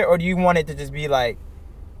want to hear, or do you want it to just be like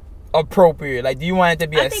appropriate? Like, do you want it to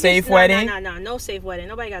be a safe wedding? No safe wedding.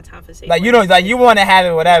 Nobody got time for safe. Like, you don't like, you want to have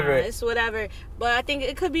it whatever. It's whatever. But I think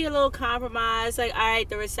it could be a little compromise. Like, all right,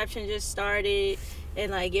 the reception just started, and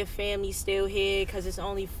like your family's still here because it's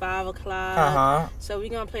only 5 o'clock. So we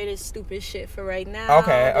gonna play this stupid shit for right now.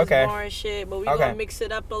 Okay. Boring shit, but we gonna mix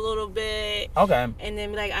it up a little bit. And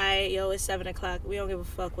then be like, all right, yo, it's 7 o'clock. We don't give a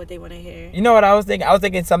fuck what they want to hear. You know what I was thinking? I was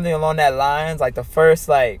thinking something along that lines, like the first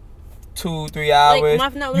like 2-3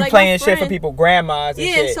 hours, you playing shit for people, grandmas and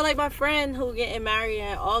shit. So like my friend who getting married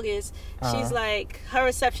in August, she's like, her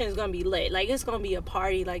reception is gonna be lit. Like, it's gonna be a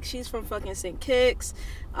party. Like, she's from fucking St. Kitts.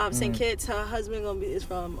 St. Kitts. Her husband is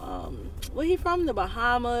from where he from? The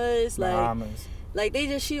Bahamas. Like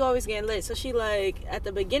she always getting lit. So she like, at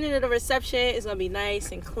the beginning of the reception, it's gonna be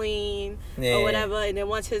nice and clean or whatever. And then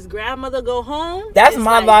once his grandmother go home, that's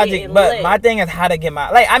my like logic. But lit. My thing is how to get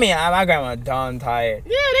my my grandma done tired.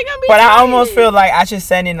 Yeah, they gonna be. But tired. I almost feel like I should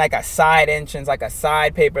send in like a side entrance, like a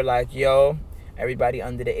side paper, like, yo, everybody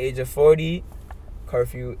under the age of 40,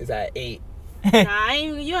 curfew is at 8. Nah,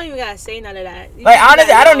 you don't even gotta say none of that. Like,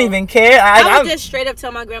 honestly, I don't even care. I would just straight up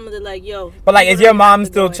tell my grandmother, like, yo. But like, is your mom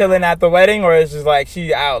still chilling at the wedding, or is just like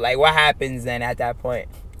she out? Like, what happens then at that point?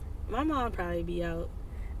 My mom probably be out.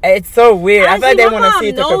 It's so weird. I feel like they want to see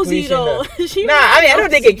it to completion. I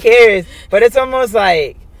don't think it cares, but it's almost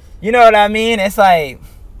like, you know what I mean? It's like,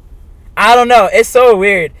 I don't know. It's so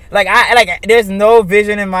weird. Like, there's no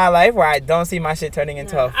vision in my life where I don't see my shit turning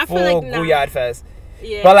into a full booyard fest.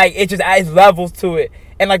 Yeah. But like, it just adds levels to it.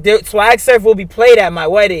 And like, the swag surf will be played at my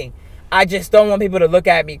wedding. I just don't want people to look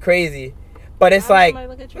at me crazy. But it's like, I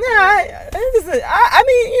mean, you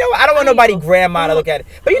know, I don't want nobody grandma to look at it.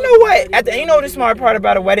 But you know what? You know the smart part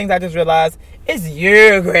about the weddings, I just realized, it's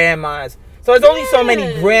your grandmas. So there's only so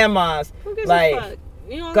many grandmas. Like,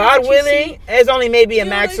 God willing, there's only maybe a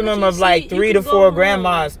maximum of like 3 to 4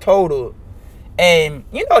 grandmas total. And,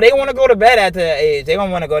 you know, they want to go to bed at the age. They don't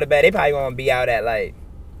want to go to bed. They probably want to be out at, like,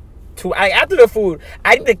 2. After the food.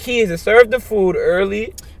 I think the key is to serve the food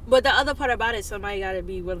early. But the other part about it, somebody got to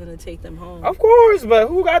be willing to take them home. Of course, but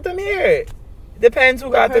who got them here? Depends who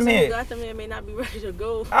got them here. Who got them here may not be ready to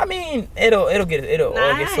go. I mean, it'll all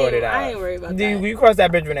get sorted out. I ain't worried about that. We cross that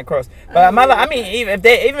bridge when it cross. But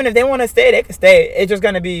even if they want to stay, they can stay. It's just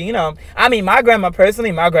gonna be, you know. I mean, my grandma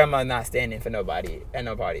not standing for nobody at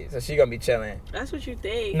no party, so she gonna be chilling. That's what you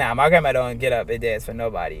think. Nah, my grandma don't get up and dance for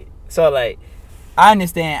nobody. So like, I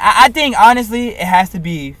understand. I think honestly, it has to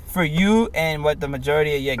be for you and what the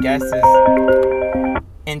majority of your guests is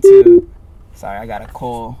into. Sorry, I got a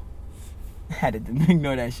call. I had to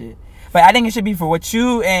ignore that shit. But I think it should be for what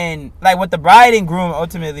you and like what the bride and groom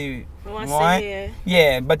ultimately want.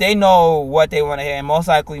 Yeah, but they know what they want to hear, and most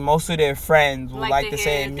likely most of their friends will like the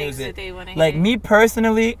same music. Like me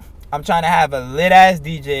personally, I'm trying to have a lit ass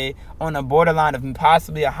DJ on the borderline of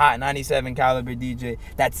possibly a hot 97 caliber DJ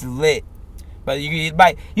that's lit. But you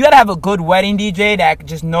gotta have a good wedding DJ that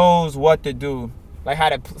just knows what to do, like how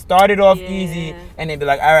to start it off easy, and then be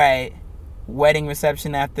like, all right, wedding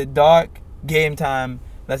reception after dark. Game time,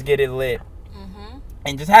 let's get it lit.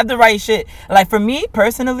 And just have the right shit. Like, for me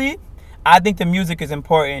personally, I think the music is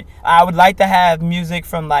important. I would like to have music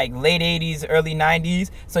from like late 80s, early 90s,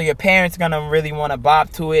 so your parents gonna really want to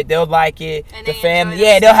bop to it. They'll like it. And the family,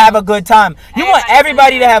 they'll have a good time. You want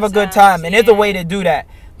everybody to have a good time, and there's a way to do that.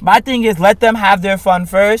 My thing is, let them have their fun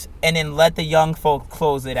first, and then let the young folk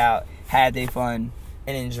close it out, have their fun,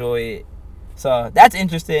 and enjoy it. So that's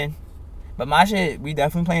interesting. But my shit, we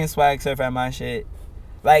definitely playing swag surf at my shit.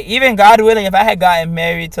 Like, even God willing, if I had gotten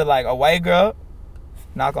married to like a white girl,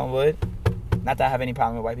 knock on wood, not that I have any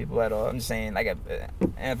problem with white people at all. I'm just saying, like,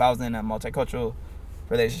 if I was in a multicultural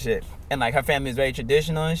relationship and like her family is very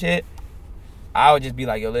traditional and shit, I would just be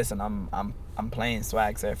like, yo, listen, I'm playing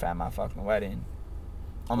swag surf at my fucking wedding.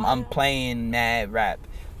 I'm playing mad rap.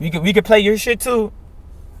 We could play your shit too,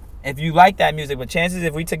 if you like that music. But chances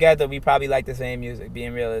if we together, we probably like the same music.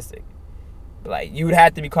 Being realistic. Like, you would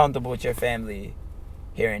have to be comfortable with your family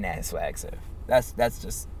hearing that swag surf. That's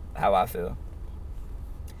just how I feel.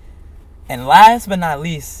 And last but not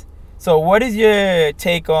least, so what is your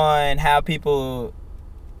take on how people,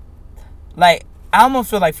 like, I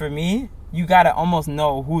almost feel like for me, you gotta almost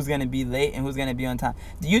know who's gonna be late and who's gonna be on time.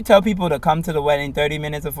 Do you tell people to come to the wedding 30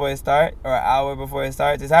 minutes before it starts or an hour before it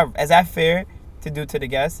starts? Is that fair to do to the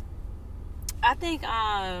guests? I think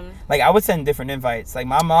like, I would send different invites. Like,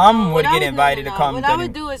 my mom would get invited to come. What I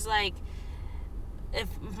would do is, like, if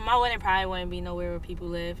my wedding probably wouldn't be nowhere where people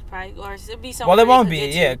live. Probably, or it'd be somewhere. Well, it won't be.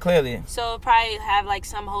 Yeah, clearly. So probably have like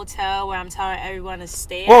some hotel where I'm telling everyone to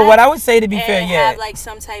stay. Well, what I would say, to be fair, have like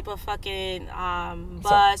some type of fucking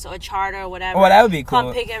bus or charter or whatever. Well, that would be cool.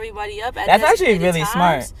 Come pick everybody up. That's actually really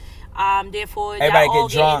smart. Therefore, everybody y'all all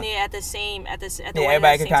get drunk. In there at the same at the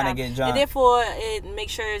everybody can kind of get drunk. And therefore, it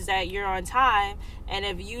makes sure that you're on time. And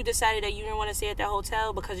if you decided that you didn't want to stay at that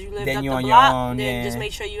hotel because you lived up the block, then just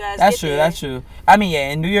make sure you guys That's get true. there. That's true. I mean,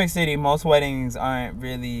 yeah, in New York City, most weddings aren't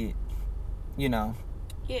really, in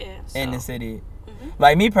the city. Mm-hmm.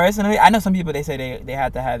 Like me personally, I know some people, they say they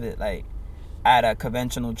have to have it like at a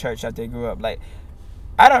conventional church that they grew up. Like,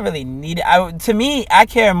 I don't really need it. To me, I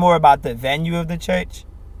care more about the venue of the church.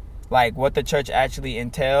 Like what the church actually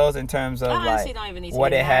entails in terms of like don't even need to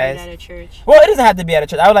what it has. At a church. Well, it doesn't have to be at a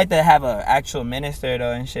church. I would like to have an actual minister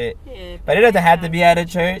though and shit. Yeah, but it doesn't have to be at a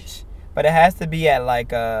church. But it has to be at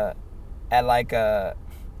it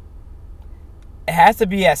has to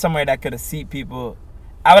be at somewhere that could seat people.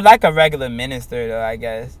 I would like a regular minister though, I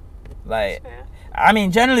guess. Like, I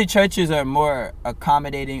mean, generally churches are more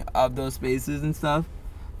accommodating of those spaces and stuff.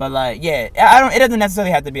 But like, yeah, it doesn't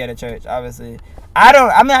necessarily have to be at a church, obviously.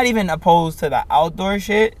 I'm not even opposed to the outdoor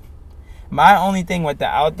shit. My only thing with the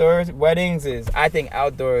outdoor weddings is I think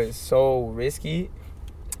outdoor is so risky.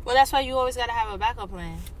 Well, that's why you always gotta have a backup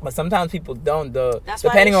plan. But sometimes people don't, though. That's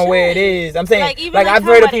depending on where it is. I'm saying, like I've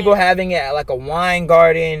heard of people having it at like a wine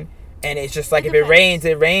garden. And it's just like, if it rains,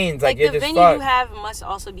 it rains. Like you're just fucked. The venue you have must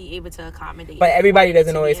also be able to accommodate. But everybody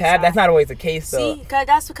doesn't always have. That's not always the case, though. See,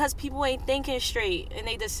 that's because people ain't thinking straight in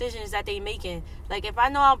their decisions that they making. Like, if I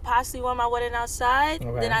know I possibly want my wedding outside,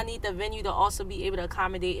 then I need the venue to also be able to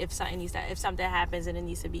accommodate if something happens and it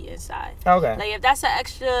needs to be inside. Okay. Like, if that's an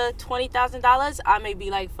extra $20,000, I may be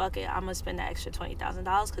like, fuck it, I'm gonna spend the extra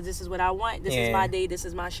 $20,000 because this is what I want. This is my day. This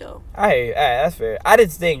is my show. I hear you. That's fair. I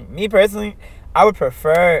just think, me personally, I would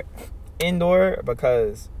prefer indoor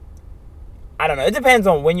because I don't know. It depends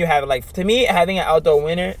on when you have it. Like, to me, having an outdoor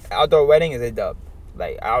wedding is a dub.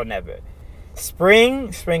 Like, I'll never.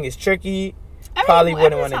 Spring is tricky. Probably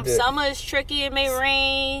wouldn't want to do it. Summer is tricky. It may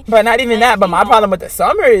rain. But not even that. But my problem with the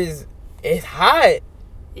summer is it's hot.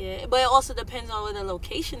 Yeah, but it also depends on where the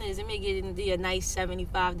location is. It may get into a nice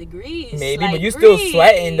 75 degrees. Maybe, but you're still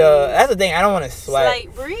sweating though. That's the thing. I don't want to sweat.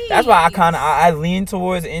 Slight breeze. That's why I lean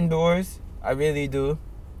towards indoors. I really do.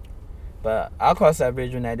 But I'll cross that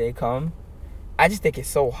bridge when that day come. I just think it's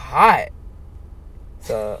so hot.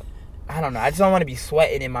 So, I don't know. I just don't want to be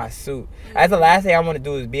sweating in my suit. That's the last thing I want to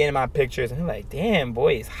do is be in my pictures. And I'm like, damn,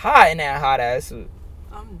 boy, it's hot in that hot ass suit.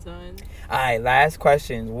 I'm done. All right, last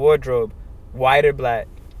question. Wardrobe, white or black?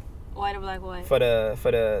 White or black, white. For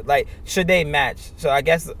the like, should they match? So I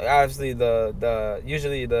guess obviously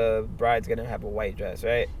usually the bride's gonna have a white dress,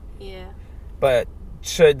 right? Yeah. But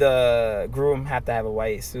should the groom have to have a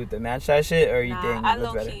white suit to match that shit, or you think it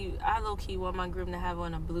looks better? I low key want my groom to have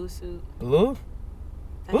on a blue suit. Blue?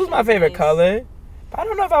 Blue's my favorite color. I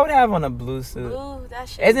don't know if I would have on a blue suit. Blue, that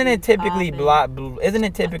shit. Isn't it typically blue? Isn't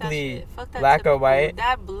it typically black or white?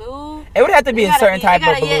 That blue. It would have to be a certain type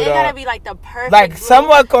of blue, though. It gotta be like the perfect. Like blue.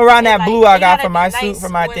 Somewhat around that blue I got for my suit for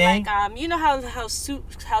my thing. Like, you know how suit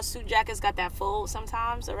jackets got that fold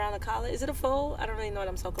sometimes around the collar. Is it a fold? I don't really know what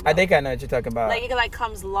I'm talking about. I think I know what you're talking about. Like it like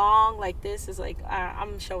comes long like this. Is like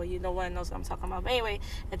I'm showing you. No one knows what I'm talking about. But anyway,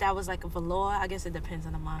 if that was like a velour, I guess it depends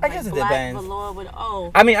on the mom. I guess it depends. Velour with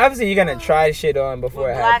I mean, obviously you're gonna try shit on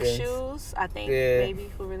before it happens. Shoes, I think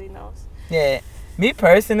maybe. Who really knows? Yeah, me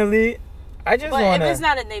personally, I just want to. But if it's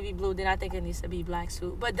not a navy blue, then I think it needs to be black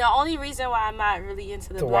suit. But the only reason why I'm not really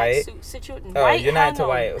into the black suit situation, you're not into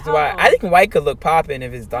white. I think white could look popping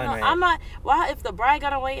if it's done right. I'm not. Why if the bride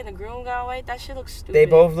got on white and the groom got on white, that shit looks stupid. They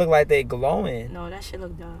both look like they glowing. No, that shit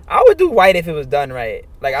look dumb. I would do white if it was done right.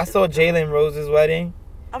 Like I saw Jalen Rose's wedding.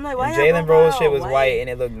 I'm like, why? Jalen Rose shit was white and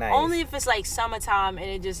it looked nice. Only if it's like summertime and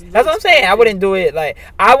it just. That's what I'm saying. I wouldn't do it like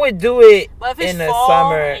I would do it but if it's in the fall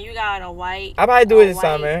summer. And you got a white. I probably do it in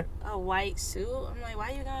summer. A white suit. I'm like,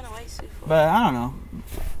 why you got a white suit for? But I don't know.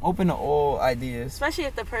 Open to all ideas. Especially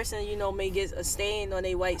if the person may get a stain on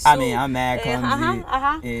a white suit. I mean, I'm mad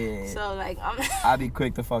clumsy. Yeah. So like, I'll be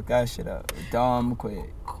quick to fuck that shit up. Dumb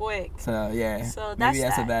quick. So yeah. So maybe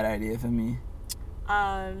that's a bad idea for me.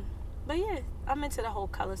 But yeah, I'm into the whole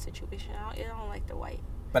color situation. I don't like the white.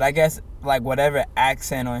 But I guess like whatever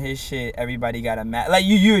accent on his shit, everybody got a match. Like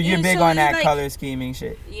you're big on that like, color scheming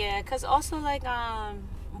shit. Yeah, cause also like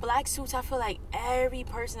black suits, I feel like every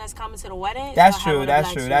person that's coming to the wedding. That's true.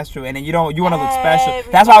 And then you want to look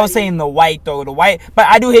special. That's why I was saying the white though. The white, but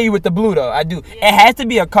I do hear you with the blue though. I do. Yeah. It has to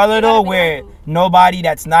be a color though where nobody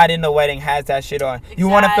that's not in the wedding has that shit on. Exactly. You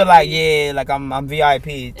want to feel like like I'm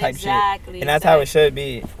VIP type shit. And that's how it should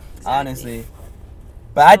be, honestly.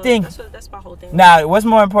 But so I think that's my whole thing. Now, what's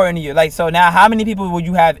more important to you? Like, so now, how many people would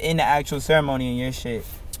you have in the actual ceremony in your shit?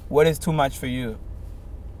 What is too much for you?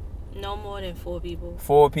 No more than 4 people.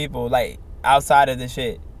 4 people, like outside of the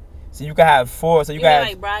shit. So you could have 4. So you got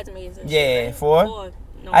like bridesmaids. And shit, right? 4.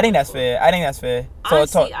 No, I think that's fair. So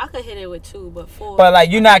honestly, I could hit it with 2, but 4. But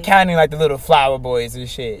like, you're not counting like the little flower boys and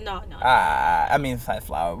shit. No. I mean, like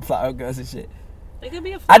flower girls and shit. It could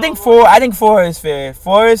be a flower. I think 4 is fair.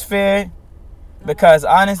 4 is fair. Because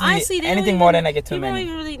honestly anything more than I get too many. You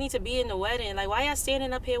don't even really need to be in the wedding. Like, why y'all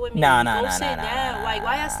standing up here with me? Nah. Like,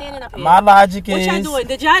 why y'all standing up here? My logic is, what y'all doing?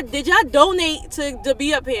 Did y'all donate to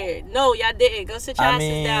be up here? No, y'all didn't. Go sit your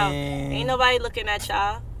asses down. Ain't nobody looking at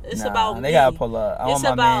y'all. It's about me. They gotta pull up. I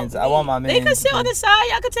want my mans. They can sit on the side.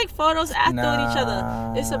 Y'all can take photos after with each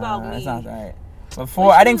other. It's about me. That's not right. But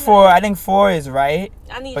 4, I think 4 is right.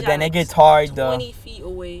 But then it gets hard though. 20 feet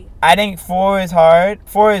away. I think 4 is hard.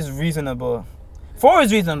 4 is reasonable. 4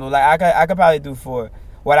 is reasonable. Like, I could probably do 4.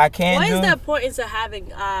 What I can do. What is the importance of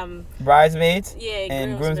having bridesmaids? Yeah,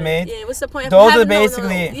 and groomsmaids. Yeah, what's the point? Those are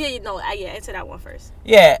basically. Answer that one first.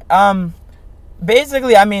 Yeah.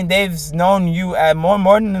 Basically, I mean, they've known you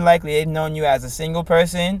more than likely. They've known you as a single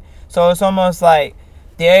person. So it's almost like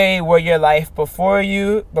they were your life before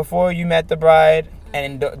you met the bride,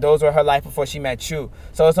 and those were her life before she met you.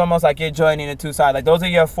 So it's almost like you're joining the two sides. Like, those are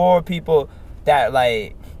your 4 people that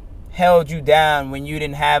like held you down when you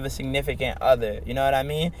didn't have a significant other. You know what I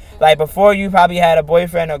mean? Like, before you probably had a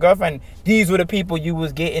boyfriend or girlfriend, these were the people you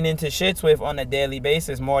was getting into shits with on a daily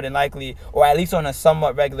basis, more than likely, or at least on a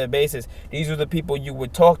somewhat regular basis. These were the people you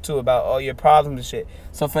would talk to about all your problems and shit.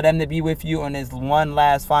 So for them to be with you on this one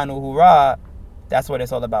last final hoorah, that's what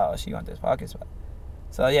it's all about. She want this pocket spot.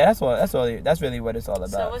 So yeah, that's really what it's all about.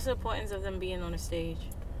 So what's the importance of them being on the stage?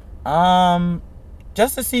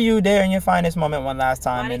 Just to see you there in your finest moment one last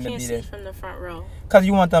time. Why they can't see from the front row? Because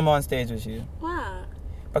you want them on stage with you. Why?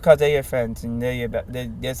 Because they're your friends and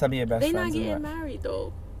they're some of your best friends. They're not getting married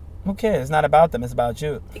though. Who cares? It's not about them. It's about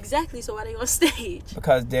you. Exactly. So why they on stage?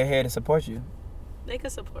 Because they're here to support you. They can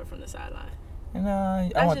support from the sideline.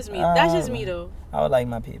 That's just me. That's just me though. I would like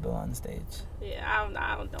my people on stage. Yeah, I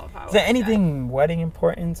don't know if I would. Is there anything wedding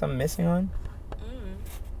importance I'm missing on?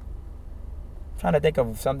 Trying to think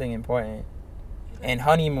of something important. And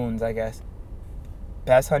honeymoons, I guess.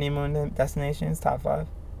 Best honeymoon destinations, top 5.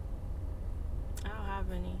 I don't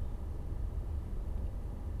have any.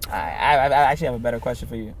 I actually have a better question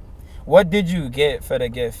for you. What did you get for the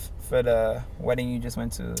gift for the wedding you just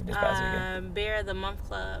went to this past weekend? Bear of the Month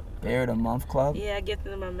Club. Bear of the Month Club? Yeah, I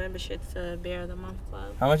gifted them my membership to Bear of the Month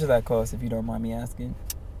Club. How much does that cost, if you don't mind me asking?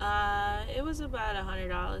 It was about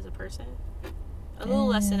 $100 a person. A little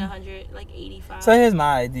less than 100, like 85. So here's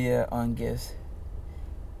my idea on gifts.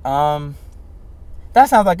 That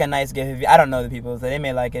sounds like a nice gift. I don't know the people, so they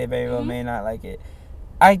may like it, they very well may not like it.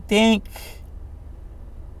 I think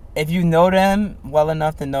if you know them well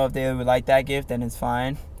enough to know if they would like that gift, then it's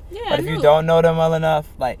fine. Yeah, but if you don't know them well enough,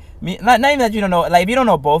 like me, not even that you don't know, like if you don't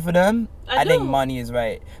know both of them, I think money is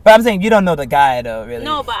right. But I'm saying you don't know the guy though, really.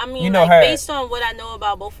 No, but I mean, you know like, her. Based on what I know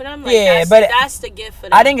about both of them, like, that's the gift for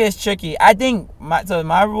them. I think it's tricky. I think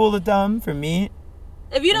my rule of thumb for me.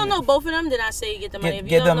 If you don't know both of them, then I say get the money.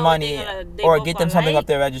 Get them money, or get them something up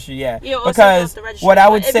their registry. Yeah, because what I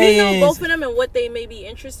would say is, if you know both of them and what they may be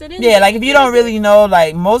interested in. Yeah, like if you don't really know,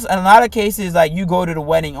 like in a lot of cases, like you go to the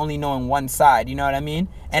wedding only knowing one side. You know what I mean?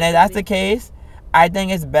 And if that's the case, I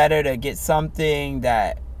think it's better to get something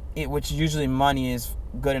which usually money is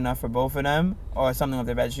good enough for both of them, or something of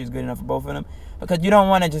their registry is good enough for both of them. Because you don't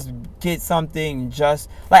want to just get something just...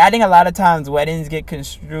 Like, I think a lot of times weddings get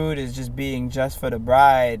construed as just being just for the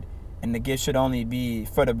bride, and the gift should only be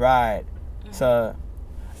for the bride. Mm-hmm. So,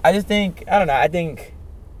 I just think... I don't know. I think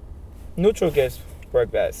neutral gifts work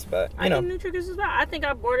best, but, I think neutral gifts is best. I think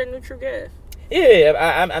I bought a neutral gift.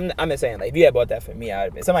 Yeah, I'm just saying, like, if you had bought that for me,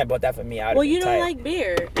 somebody bought that for me, I would have been tight. Well, you don't like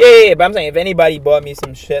beer. Yeah, but I'm saying, if anybody bought me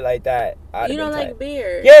some shit like that, I would have been tight. You don't like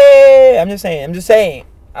beer. Yeah, I'm just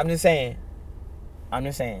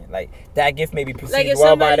saying, like, that gift may be perceived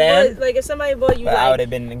well by them. If somebody bought you, I would have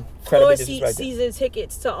been incredibly disrespected. Season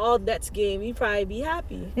tickets to all Nets game, you'd probably be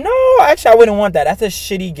happy. No, actually, I wouldn't want that. That's a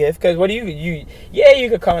shitty gift, because what do you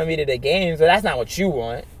could come with me to the games, but that's not what you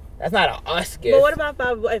want. That's not a us gift. But what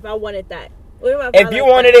about if I wanted that? If you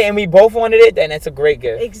wanted it and we both wanted it, then it's a great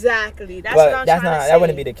gift. Exactly. That's what I'm trying to say. That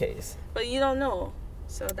wouldn't be the case. But you don't know.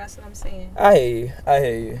 So that's what I'm saying. I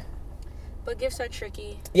hear you. But gifts are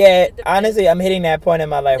tricky. Yeah, honestly, I'm hitting that point in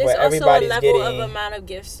my life where everybody's getting... There's also a level of amount of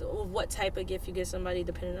gifts, what type of gift you give somebody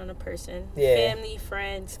depending on the person. Yeah. Family,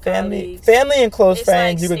 friends, colleagues. Family and close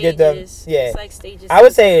friends, like you could get them... Yeah. It's like stages. I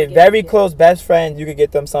would say very close best friends, you could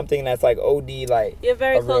get them something that's like OD, like your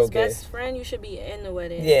very close best friend, you should be in the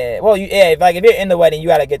wedding. Yeah, well, if you're in the wedding, you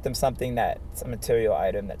got to get them something that's a material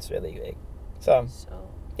item that's really big. So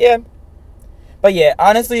yeah. But yeah,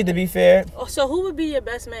 honestly, to be fair... So who would be your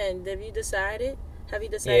best man? Have you decided?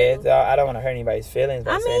 Yeah, I don't want to hurt anybody's feelings.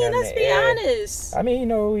 Let's be honest. I mean, you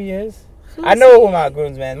know who he is. I know who my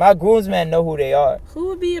groomsmen. My groomsmen know who they are. Who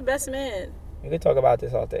would be your best man? We could talk about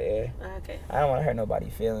this off the air. Okay. I don't want to hurt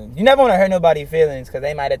nobody's feelings. You never want to hurt nobody's feelings because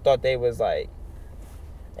they might have thought they was like...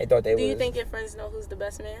 Do you think your friends know who's the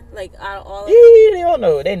best man? Like, out of all of them? Yeah, they all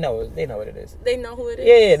know. They know what it is. They know who it is?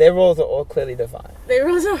 Yeah, their roles are all clearly defined. They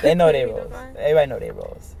know their roles. Defined? Everybody know their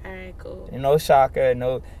roles. All right, cool. No shocker.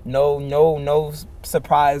 No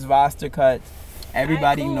surprise roster cuts.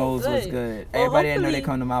 Everybody knows what's good. Well, everybody that know they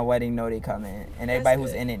come to my wedding know they come in. And everybody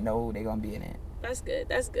who's in it know they going to be in it. That's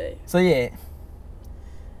good. So, yeah.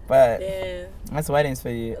 But yeah. That's weddings for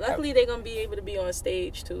you. Luckily, they're going to be able to be on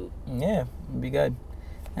stage, too. Yeah, it'll be good.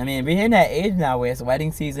 I mean, we're in that age now where it's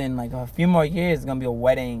wedding season. Like, a few more years, it's going to be a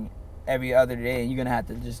wedding every other day. And you're going to have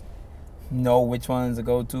to just know which ones to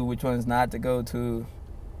go to, which ones not to go to.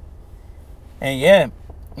 And, yeah,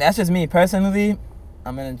 that's just me. Personally,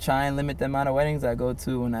 I'm going to try and limit the amount of weddings I go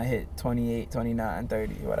to when I hit 28, 29,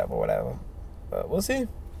 30, whatever. But we'll see.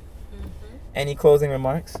 Mm-hmm. Any closing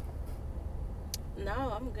remarks?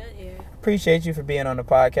 No, I'm good here. Appreciate you for being on the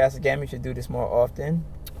podcast again. We should do this more often.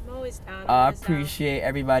 Always down. I appreciate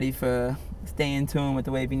everybody for staying tuned with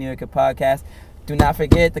the Wavy New Yorker podcast. Do not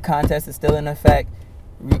forget the contest is still in effect.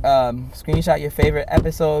 Screenshot your favorite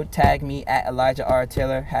episode. Tag me at Elijah R.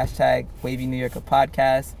 Taylor. # Wavy New Yorker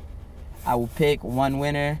podcast. I will pick one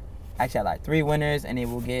winner. Actually, I like 3 winners, and they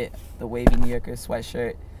will get the Wavy New Yorker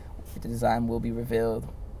sweatshirt. The design will be revealed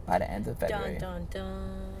by the end of February. Dun, dun,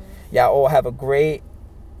 dun. Y'all all have a great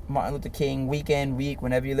Martin Luther King week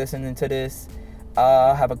whenever you're listening to this.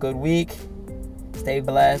 Have a good week. Stay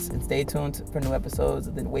blessed and stay tuned for new episodes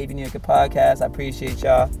of the Wavy New Yorker podcast. I appreciate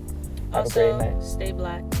y'all. Have a great night. Stay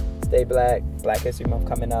black. Stay black. Black History Month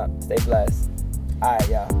coming up. Stay blessed. All right,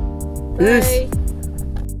 y'all. Peace. Bye.